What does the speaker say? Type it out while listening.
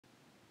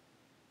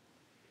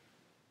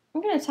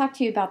I'm going to talk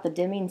to you about the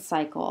Deming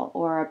Cycle,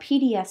 or a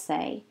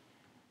P.D.S.A.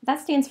 That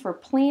stands for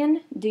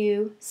Plan,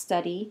 Do,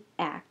 Study,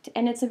 Act,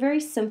 and it's a very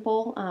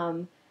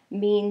simple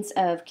means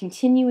of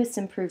continuous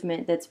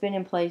improvement that's been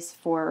in place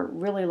for a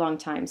really long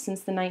time,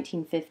 since the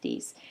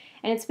 1950s.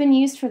 And it's been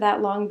used for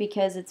that long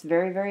because it's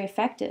very, very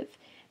effective.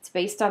 It's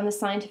based on the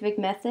scientific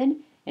method,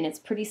 and it's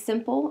pretty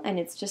simple, and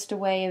it's just a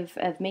way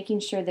of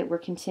making sure that we're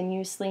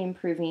continuously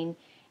improving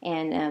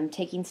and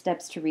taking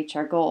steps to reach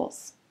our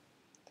goals.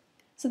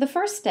 So the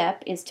first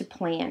step is to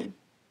plan.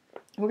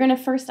 We're going to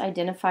first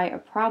identify a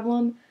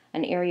problem,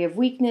 an area of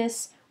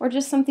weakness, or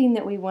just something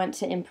that we want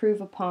to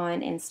improve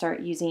upon and start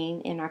using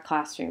in our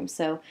classroom.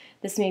 So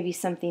this may be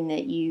something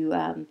that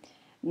you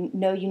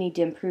know you need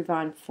to improve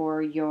on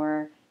for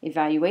your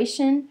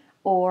evaluation,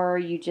 or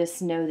you just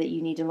know that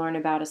you need to learn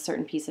about a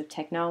certain piece of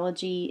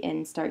technology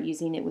and start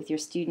using it with your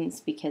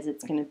students because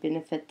it's going to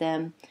benefit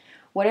them.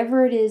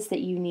 Whatever it is that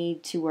you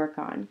need to work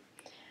on.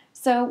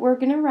 So we're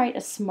going to write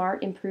a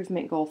SMART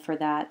improvement goal for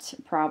that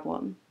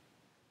problem.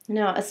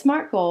 Now, a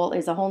SMART goal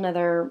is a whole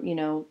nother,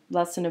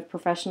 lesson of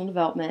professional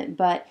development,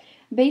 but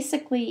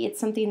basically it's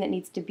something that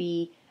needs to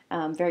be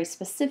very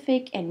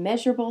specific and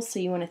measurable, so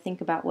you want to think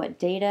about what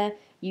data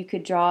you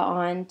could draw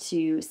on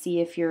to see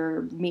if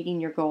you're meeting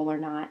your goal or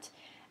not.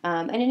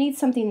 And it needs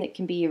something that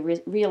can be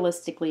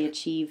realistically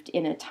achieved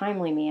in a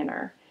timely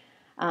manner.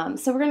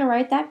 So we're going to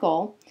write that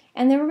goal,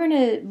 and then we're going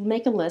to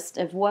make a list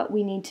of what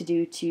we need to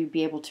do to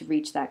be able to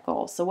reach that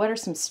goal. So what are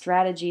some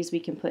strategies we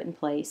can put in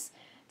place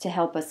to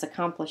help us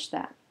accomplish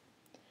that?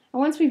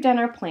 And once we've done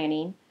our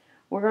planning,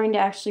 we're going to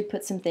actually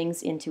put some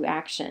things into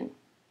action.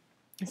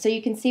 So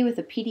you can see with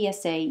the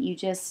P.D.S.A,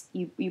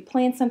 you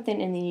plan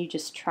something and then you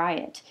just try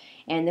it.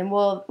 And then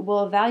we'll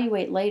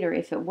evaluate later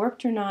if it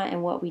worked or not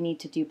and what we need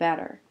to do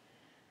better.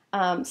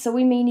 So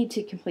we may need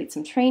to complete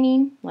some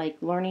training, like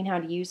learning how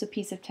to use a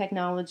piece of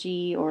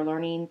technology or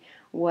learning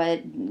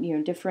what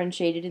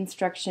differentiated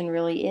instruction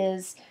really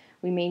is.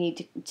 We may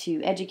need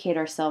to educate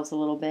ourselves a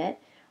little bit.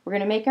 We're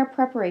going to make our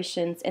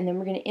preparations, and then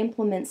we're going to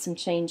implement some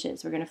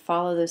changes. We're going to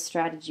follow those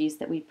strategies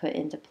that we put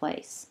into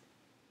place.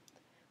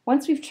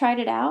 Once we've tried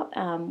it out,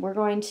 we're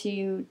going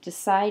to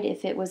decide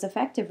if it was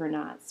effective or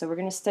not. So we're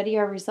going to study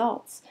our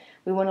results.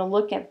 We want to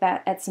look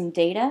at some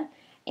data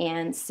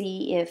and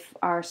see if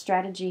our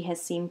strategy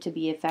has seemed to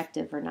be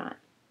effective or not.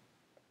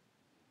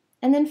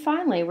 And then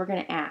finally, we're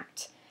going to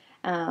act.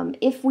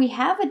 If we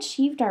have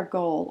achieved our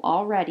goal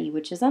already,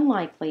 which is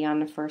unlikely on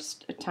the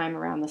first time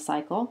around the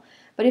cycle,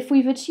 but if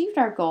we've achieved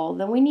our goal,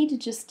 then we need to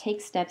just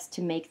take steps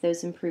to make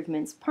those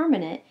improvements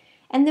permanent,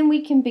 and then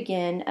we can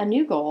begin a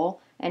new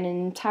goal and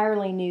an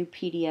entirely new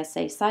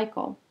P.D.S.A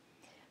cycle.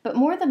 But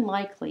more than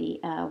likely,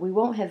 we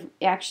won't have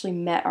actually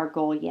met our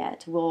goal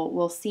yet.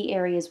 We'll see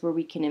areas where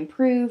we can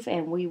improve,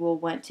 and we will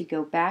want to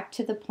go back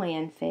to the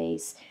plan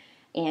phase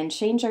and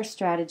change our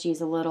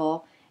strategies a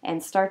little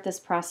and start this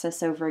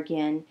process over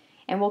again.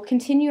 And we'll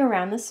continue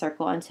around the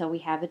circle until we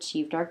have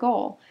achieved our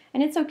goal.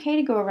 And it's okay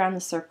to go around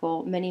the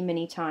circle many,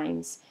 many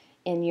times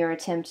in your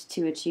attempt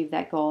to achieve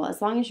that goal,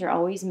 as long as you're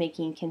always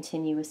making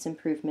continuous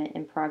improvement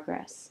and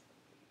progress.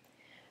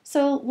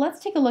 So let's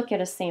take a look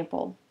at a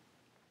sample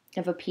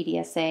of a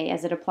P.D.S.A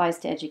as it applies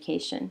to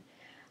education.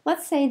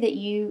 Let's say that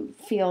you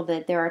feel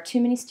that there are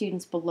too many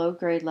students below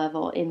grade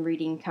level in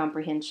reading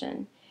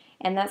comprehension,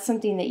 and that's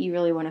something that you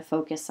really want to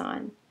focus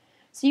on.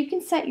 So you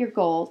can set your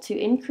goal to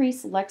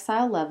increase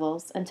Lexile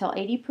levels until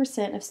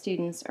 80% of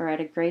students are at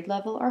a grade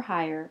level or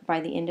higher by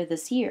the end of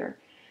this year.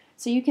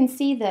 So you can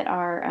see that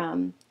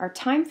our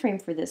time frame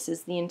for this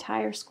is the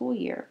entire school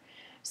year.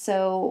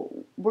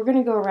 So we're going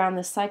to go around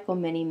this cycle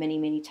many, many,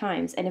 many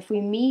times. And if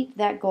we meet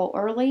that goal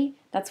early,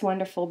 that's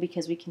wonderful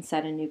because we can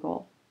set a new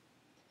goal.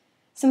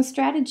 Some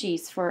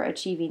strategies for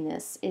achieving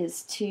this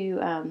is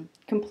to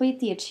complete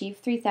the Achieve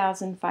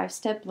 3000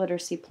 5-step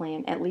literacy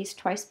plan at least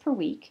twice per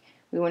week.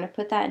 We want to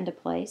put that into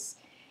place.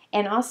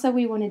 And also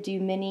we want to do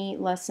many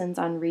lessons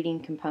on reading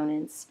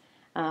components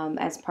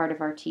as part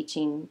of our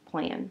teaching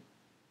plan.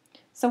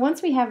 So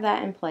once we have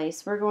that in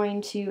place, we're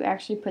going to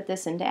actually put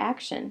this into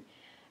action.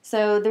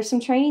 So there's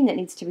some training that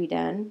needs to be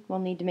done. We'll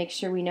need to make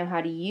sure we know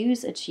how to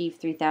use Achieve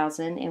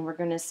 3000, and we're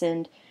going to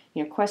send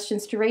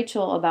questions to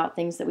Rachel about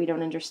things that we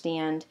don't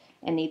understand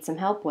and need some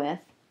help with.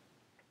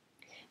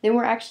 Then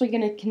we're actually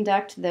going to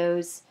conduct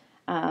those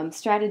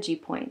strategy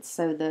points,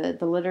 so the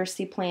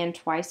literacy plan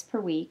twice per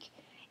week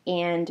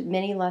and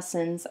many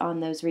lessons on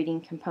those reading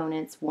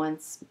components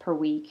once per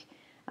week.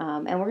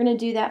 And we're going to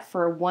do that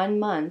for 1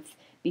 month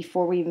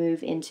before we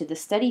move into the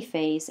study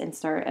phase and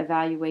start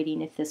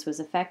evaluating if this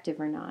was effective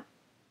or not.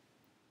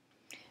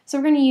 So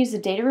we're going to use a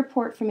data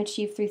report from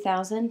Achieve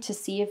 3000 to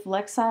see if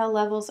Lexile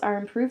levels are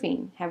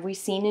improving. Have we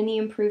seen any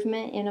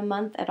improvement in a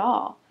month at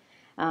all?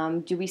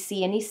 Do we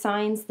see any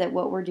signs that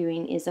what we're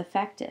doing is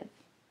effective?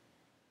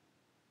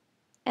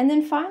 And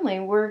then finally,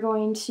 we're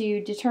going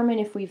to determine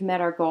if we've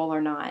met our goal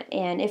or not.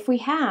 And if we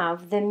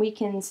have, then we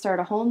can start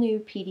a whole new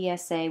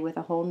P.D.S.A with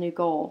a whole new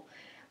goal.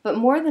 But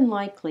more than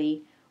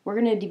likely, we're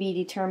going to be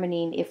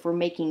determining if we're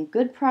making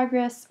good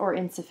progress or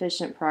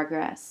insufficient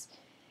progress.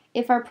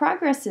 If our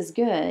progress is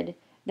good,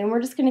 Then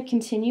we're just going to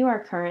continue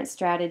our current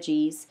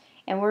strategies,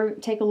 and we'll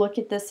take a look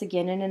at this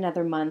again in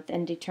another month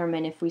and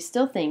determine if we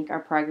still think our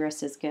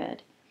progress is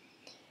good.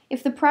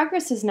 If the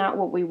progress is not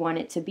what we want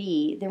it to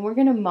be, then we're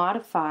going to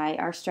modify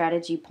our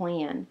strategy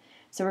plan.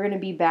 So we're going to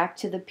be back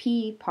to the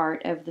P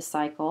part of the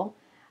cycle,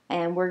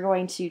 and we're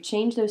going to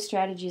change those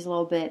strategies a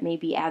little bit,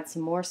 maybe add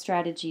some more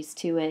strategies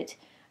to it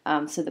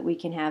so that we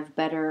can have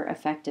better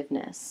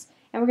effectiveness.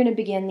 And we're going to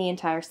begin the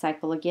entire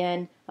cycle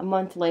again. A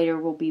month later,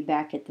 we'll be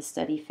back at the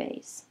study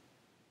phase.